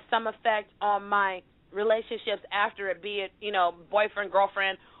 some effect on my relationships after it, be it, boyfriend,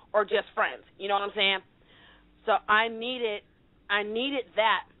 girlfriend, or just friends. You know what I'm saying? So I needed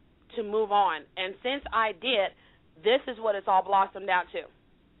that to move on. And since I did, this is what it's all blossomed out to.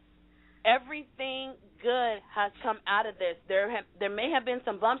 Everything good has come out of this. There may have been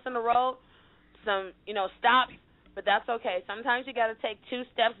some bumps in the road, some, stops, but that's okay. Sometimes you got to take 2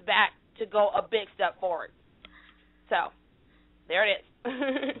 steps back to go a big step forward. So, there it is.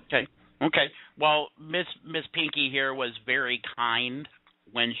 Okay. Well, Miss Pinky here was very kind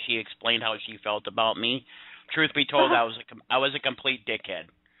when she explained how she felt about me. Truth be told, I was a complete dickhead.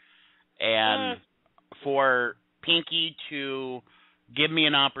 And for Pinky to give me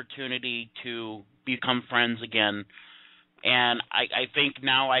an opportunity to become friends again, and I think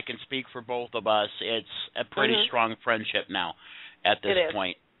now I can speak for both of us, it's a pretty strong friendship now at this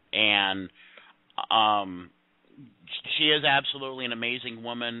point. And she is absolutely an amazing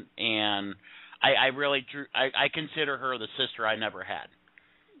woman, and I consider her the sister I never had.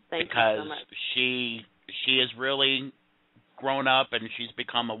 Thank you so much. She has really grown up, and she's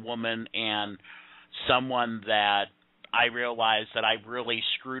become a woman and someone that I realized that I really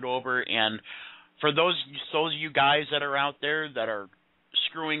screwed over. And for those of you guys that are out there that are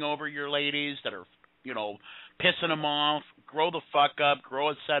screwing over your ladies, that are, pissing them off, grow the fuck up, grow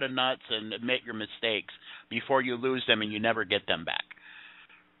a set of nuts, and admit your mistakes before you lose them and you never get them back.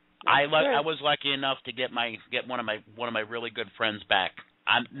 I was lucky enough to get one of my really good friends back.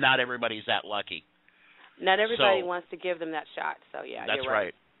 Not everybody's that lucky. Not everybody wants to give them that shot. So yeah, that's you're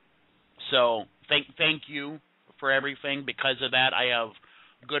right. So thank you for everything. Because of that, I have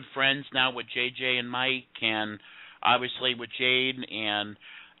good friends now with JJ and Mike, and obviously with Jade, and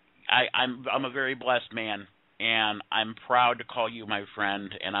I'm a very blessed man, and I'm proud to call you my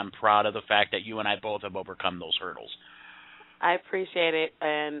friend, and I'm proud of the fact that you and I both have overcome those hurdles. I appreciate it,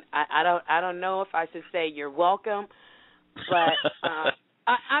 and I don't know if I should say you're welcome, but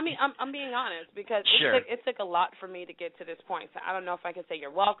I'm being honest, because it took a lot for me to get to this point. So I don't know if I can say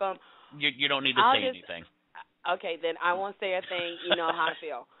you're welcome. You don't need to say anything. Okay, then I won't say a thing. You know how I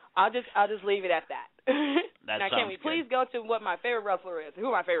feel. I'll just leave it at that. Now, can we please go to what my favorite wrestler is?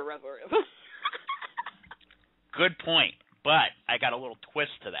 Who my favorite wrestler is? Good point, but I got a little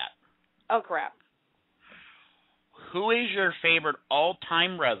twist to that. Oh crap! Who is your favorite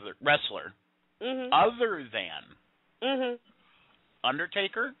all-time wrestler other than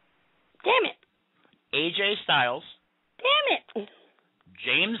Undertaker? Damn it! AJ Styles? Damn it!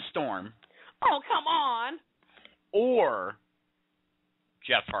 James Storm? Oh, come on! Or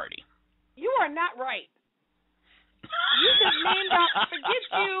Jeff Hardy? You are not right. You just named out.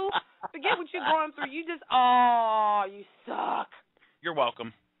 Forget what you're going through. You suck. You're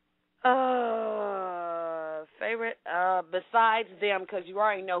welcome. Favorite besides them, because you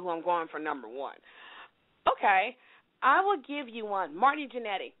already know who I'm going for number one. Okay, I will give you one. Marty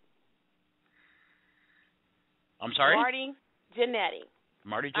Jannetty. I'm sorry? Marty Jannetty.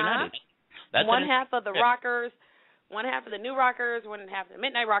 Marty Jannetty. That's one half of the Rockers, one half of the New Rockers, one half of the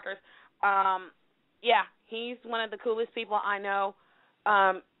Midnight Rockers. Yeah, he's one of the coolest people I know.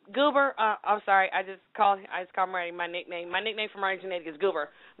 Goober, I'm sorry, I just call Marty my nickname. My nickname for Marty Jannetty is Goober.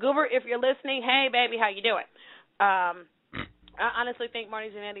 Goober, if you're listening, hey baby, how you doing? I honestly think Marty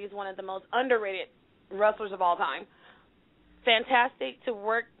Jannetty is one of the most underrated wrestlers of all time. Fantastic to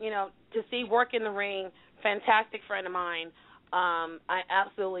work, to see work in the ring. Fantastic friend of mine. I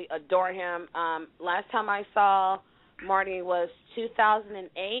absolutely adore him. Last time I saw Marty was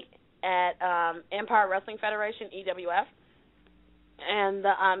 2008 at Empire Wrestling Federation, EWF. And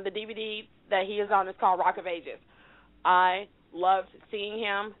the DVD that he is on is called Rock of Ages. I loved seeing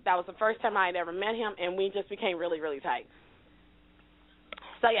him. That was the first time I had ever met him, and we just became really, really tight.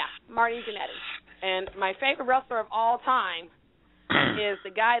 So, yeah, Marty Jannetty. And my favorite wrestler of all time is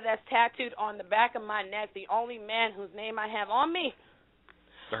the guy that's tattooed on the back of my neck, the only man whose name I have on me.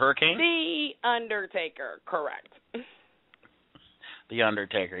 The Hurricane? The Undertaker, correct. The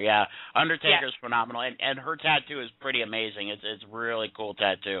Undertaker, yeah. Undertaker's phenomenal, and her tattoo is pretty amazing. It's really cool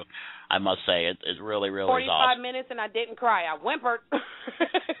tattoo, I must say. It really, really is 45 awesome. minutes and I didn't cry. I whimpered.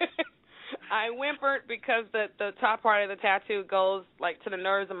 I whimpered because the top part of the tattoo goes like to the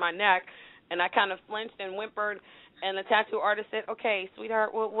nerves of my neck, and I kind of flinched and whimpered, and the tattoo artist said, "Okay,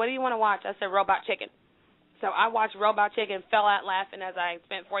 sweetheart, what do you want to watch?" I said, "Robot Chicken." So I watched Robot Chicken, fell out laughing as I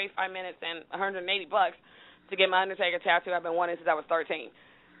spent 45 minutes and $180 to get my Undertaker tattoo I've been wanting since I was 13.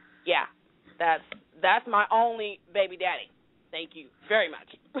 Yeah, that's my only baby daddy. Thank you very much.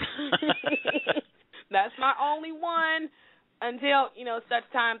 That's my only one until, such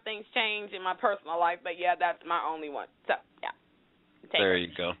time things change in my personal life. But, yeah, that's my only one. So, yeah. There you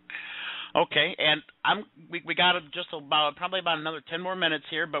go. Okay, and we got probably about another 10 more minutes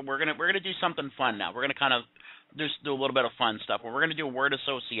here, but we're gonna do something fun now. We're gonna kind of just do a little bit of fun stuff. We're gonna do a word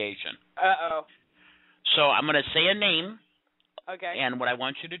association. Uh-oh. So I'm gonna say a name. Okay. And what I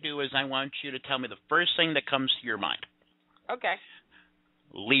want you to do is I want you to tell me the first thing that comes to your mind. Okay.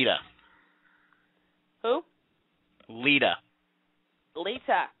 Lita. Who? Lita.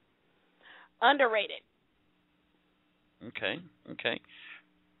 Lita. Underrated. Okay.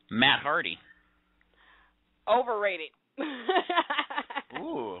 Matt Hardy. Overrated.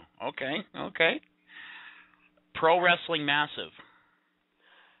 Ooh, okay. Pro Wrestling Massive.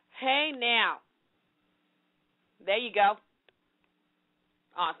 Hey, now. There you go.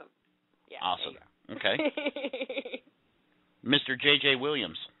 Awesome. Yeah. Awesome. Okay. Mr. J.J.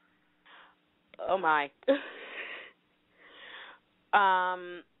 Williams. Oh, my.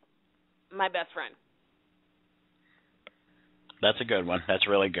 My best friend. That's a good one. That's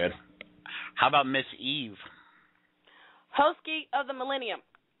really good. How about Miss Eve? Hosky of the Millennium.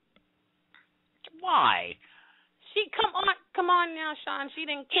 Why? Come on now, Shawn. She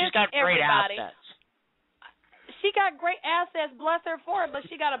didn't kiss She's got great everybody. assets. She got great assets, bless her for it, but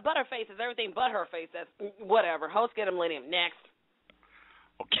she got a butterface. It's everything but her face. That's whatever. Hosky of the Millennium. Next.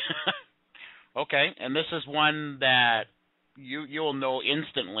 Okay, and this is one that you'll know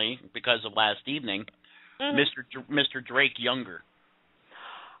instantly because of last evening. Mm-hmm. Mr. Drake Younger.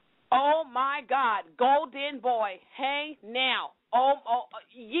 Oh my God, Golden Boy. Hey now. Oh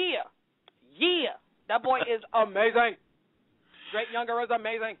yeah. That boy is amazing. Drake Younger is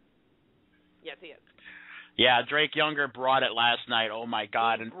amazing. Yes, he is. Yeah, Drake Younger brought it last night. Oh my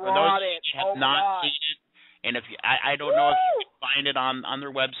God! And for those who have not seen it, and if you, I don't know if you can find it on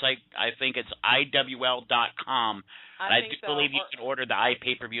their website. I think it's IWL.com. I do believe you can order the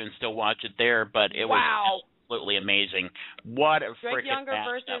iPay-per-view and still watch it there. But it was absolutely amazing. What a Drake freaking Younger match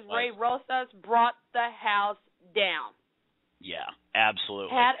versus that was. Ray Rosas brought the house down. Yeah,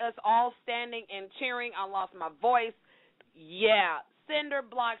 absolutely. Had us all standing and cheering. I lost my voice. Yeah, cinder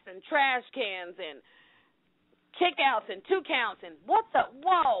blocks and trash cans and kickouts and 2 counts and what the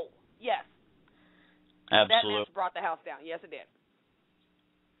whoa. Yes. Absolutely. That match brought the house down. Yes, it did.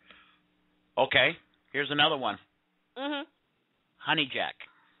 Okay, here's another one. Honey Jack.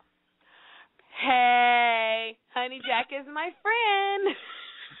 Hey, Honey Jack is my friend.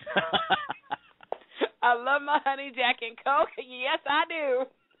 I love my Honey Jack and Coke. Yes, I do.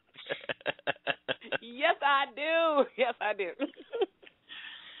 Yes, I do.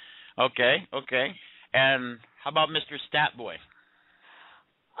 Okay. And how about Mr. Stat Boy?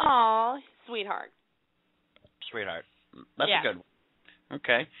 Aw, sweetheart. That's a good one.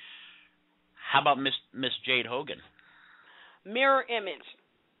 Okay. How about Miss Jade Hogan? Mirror image.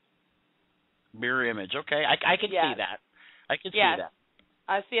 Okay. I can see that. I can see that.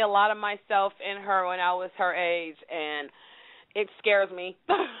 I see a lot of myself in her when I was her age, and it scares me.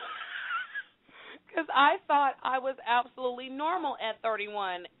 Because I thought I was absolutely normal at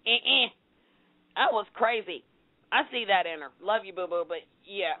 31. That was crazy. I see that in her. Love you, boo-boo, but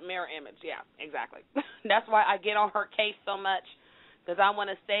yeah, mirror image. Yeah, exactly. That's why I get on her case so much, because I want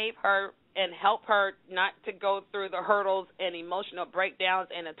to save her and help her not to go through the hurdles and emotional breakdowns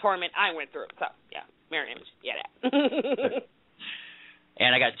and the torment I went through. So, yeah, mirror image. Yeah, that.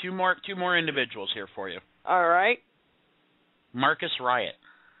 And I got two more individuals here for you. All right. Marcus Riot.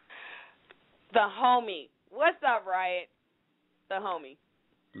 The homie. What's up, Riot? The homie.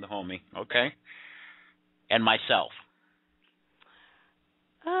 Okay. And myself.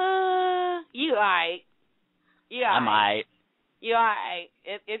 You alright. I'm alright. You alright.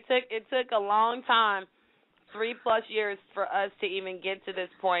 It took a long time, 3+ years, for us to even get to this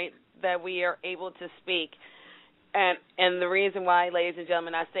point that we are able to speak. And the reason why, ladies and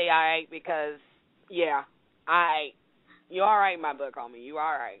gentlemen, I say alright because you alright, my book homie. You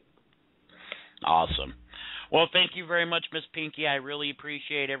alright. Awesome. Well, thank you very much, Miss Pinky. I really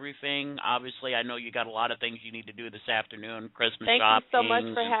appreciate everything. Obviously, I know you got a lot of things you need to do this afternoon, Christmas shopping. Thank you so much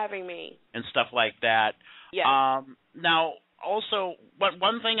for having me. And stuff like that. Yes. Now, also,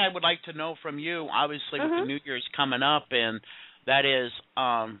 one thing I would like to know from you, obviously, with the New Year's coming up, and that is,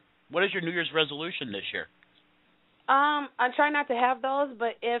 what is your New Year's resolution this year? I try not to have those,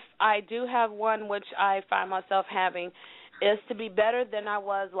 but if I do have one, which I find myself having, is to be better than I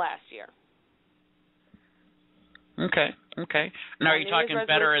was last year. Okay. Now, are you talking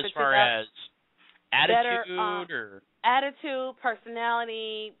better as far as attitude or attitude,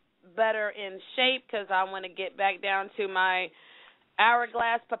 personality, better in shape, because I want to get back down to my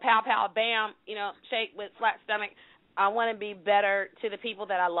hourglass, pow pow bam, shape with flat stomach. I want to be better to the people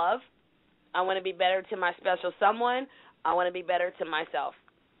that I love. I want to be better to my special someone. I want to be better to myself.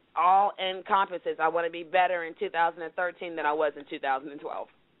 All encompasses. I want to be better in 2013 than I was in 2012.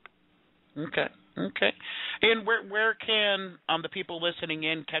 Okay. And where can the people listening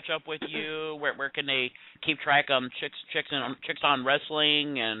in catch up with you? Where can they keep track of Chicks on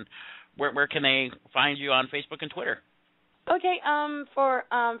Wrestling, and where can they find you on Facebook and Twitter? Okay. For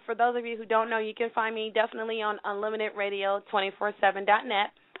those of you who don't know, you can find me definitely on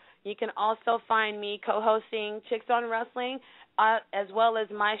UnlimitedRadio247.net. You can also find me co-hosting Chicks on Wrestling, as well as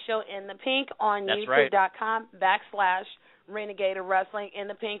my show In the Pink on YouTube.com/Renegade of Wrestling. In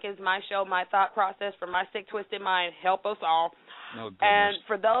the Pink is my show, my thought process for my sick, twisted mind. Help us all. Oh, goodness. And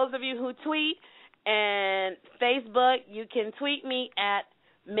for those of you who tweet and Facebook, you can tweet me at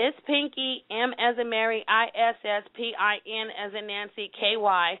Miss Pinky, M as in Mary, ISSPIN as in Nancy,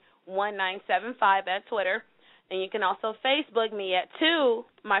 KY 1975 at Twitter. And you can also Facebook me at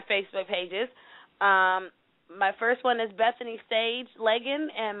my Facebook pages. My first one is Bethany Sage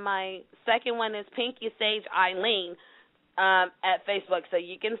Leggin, and my second one is Pinky Sage Eileen at Facebook. So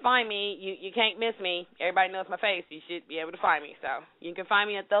you can find me. You can't miss me. Everybody knows my face. You should be able to find me. So you can find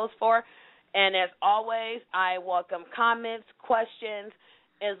me at those four. And as always, I welcome comments, questions.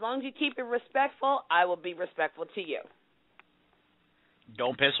 As long as you keep it respectful, I will be respectful to you.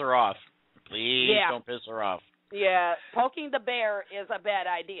 Don't piss her off. Please don't piss her off. Yeah, poking the bear is a bad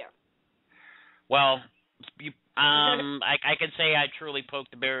idea. Well, I can say I truly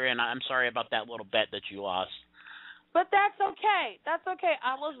poked the bear, and I'm sorry about that little bet that you lost. But that's okay.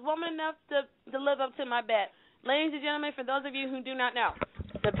 I was woman enough to live up to my bet. Ladies and gentlemen, for those of you who do not know,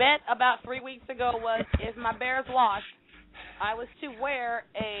 the bet about 3 weeks ago was if my Bears lost, I was to wear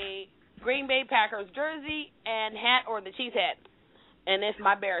a Green Bay Packers jersey and hat or the Chiefs hat. And if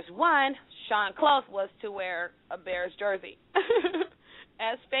my Bears won, Shawn Kloth was to wear a Bears jersey.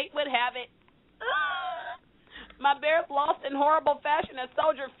 As fate would have it, my Bears lost in horrible fashion at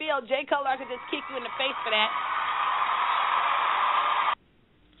Soldier Field. Jay Cutler, I could just kick you in the face for that.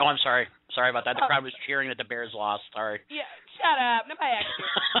 Oh, I'm sorry. Sorry about that. The crowd was cheering that the Bears lost. Sorry. Yeah, shut up. Nobody asked you.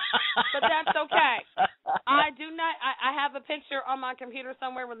 But that's okay. I have a picture on my computer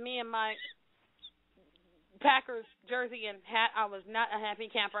somewhere with me and my Packers jersey and hat. I was not a happy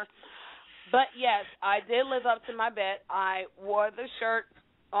camper. But, yes, I did live up to my bet. I wore the shirt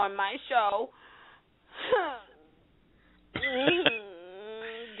on my show.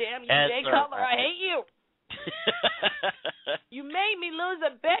 Damn you, Jay Cutler. I hate you. You made me lose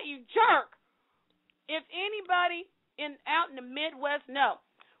a bet, you jerk. If anybody out in the Midwest know,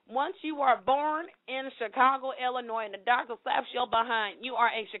 once you are born in Chicago, Illinois, and the doctor slaps you behind, you are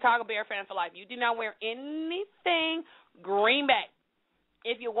a Chicago Bear fan for life. You do not wear anything Green Bay.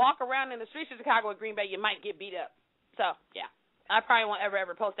 If you walk around in the streets of Chicago with Green Bay, you might get beat up. So, yeah. I probably won't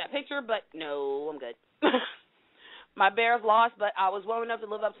ever post that picture, but no, I'm good. My Bears lost, but I was willing enough to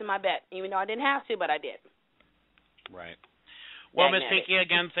live up to my bet, even though I didn't have to, but I did. Right. Well, Miss Pinky,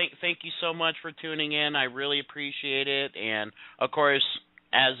 again, thank you so much for tuning in. I really appreciate it. And, of course,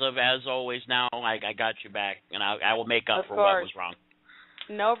 as always now, I got you back, and I will make up for what was wrong.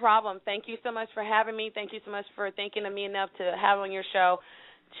 No problem. Thank you so much for having me. Thank you so much for thinking of me enough to have on your show.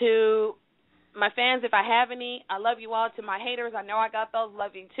 To my fans, if I have any, I love you all. To my haters, I know I got those.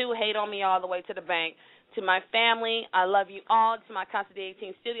 Love you too. Hate on me all the way to the bank. To my family, I love you all. To my Casa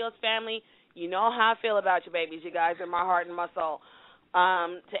 18 Studios family, you know how I feel about you, babies. You guys are my heart and my soul.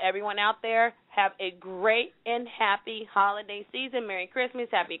 To everyone out there, have a great and happy holiday season. Merry Christmas,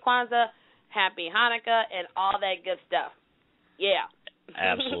 Happy Kwanzaa, Happy Hanukkah, and all that good stuff. Yeah.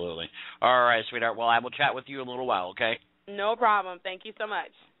 Absolutely. All right, sweetheart. Well, I will chat with you in a little while, okay? No problem. Thank you so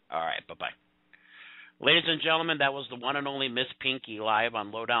much. All right. Bye-bye. Ladies and gentlemen, that was the one and only Miss Pinky live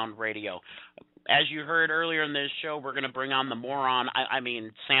on Lowdown Radio. As you heard earlier in this show, we're going to bring on the moron,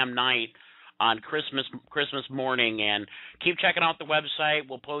 Sam Knight. on Christmas morning. And keep checking out the website.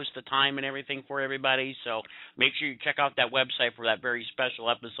 We'll post the time and everything for everybody. So make sure you check out that website for that very special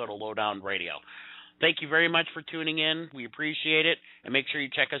episode of Lowdown Radio. Thank you very much for tuning in. We appreciate it. And make sure you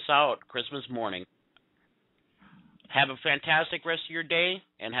check us out Christmas morning. Have a fantastic rest of your day,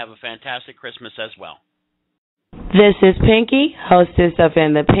 and have a fantastic Christmas as well. This is Pinky, hostess of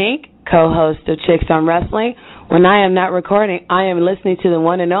In the Pink, co-host of Chicks on Wrestling. When I am not recording, I am listening to the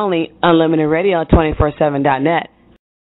one and only Unlimited Radio 247.net.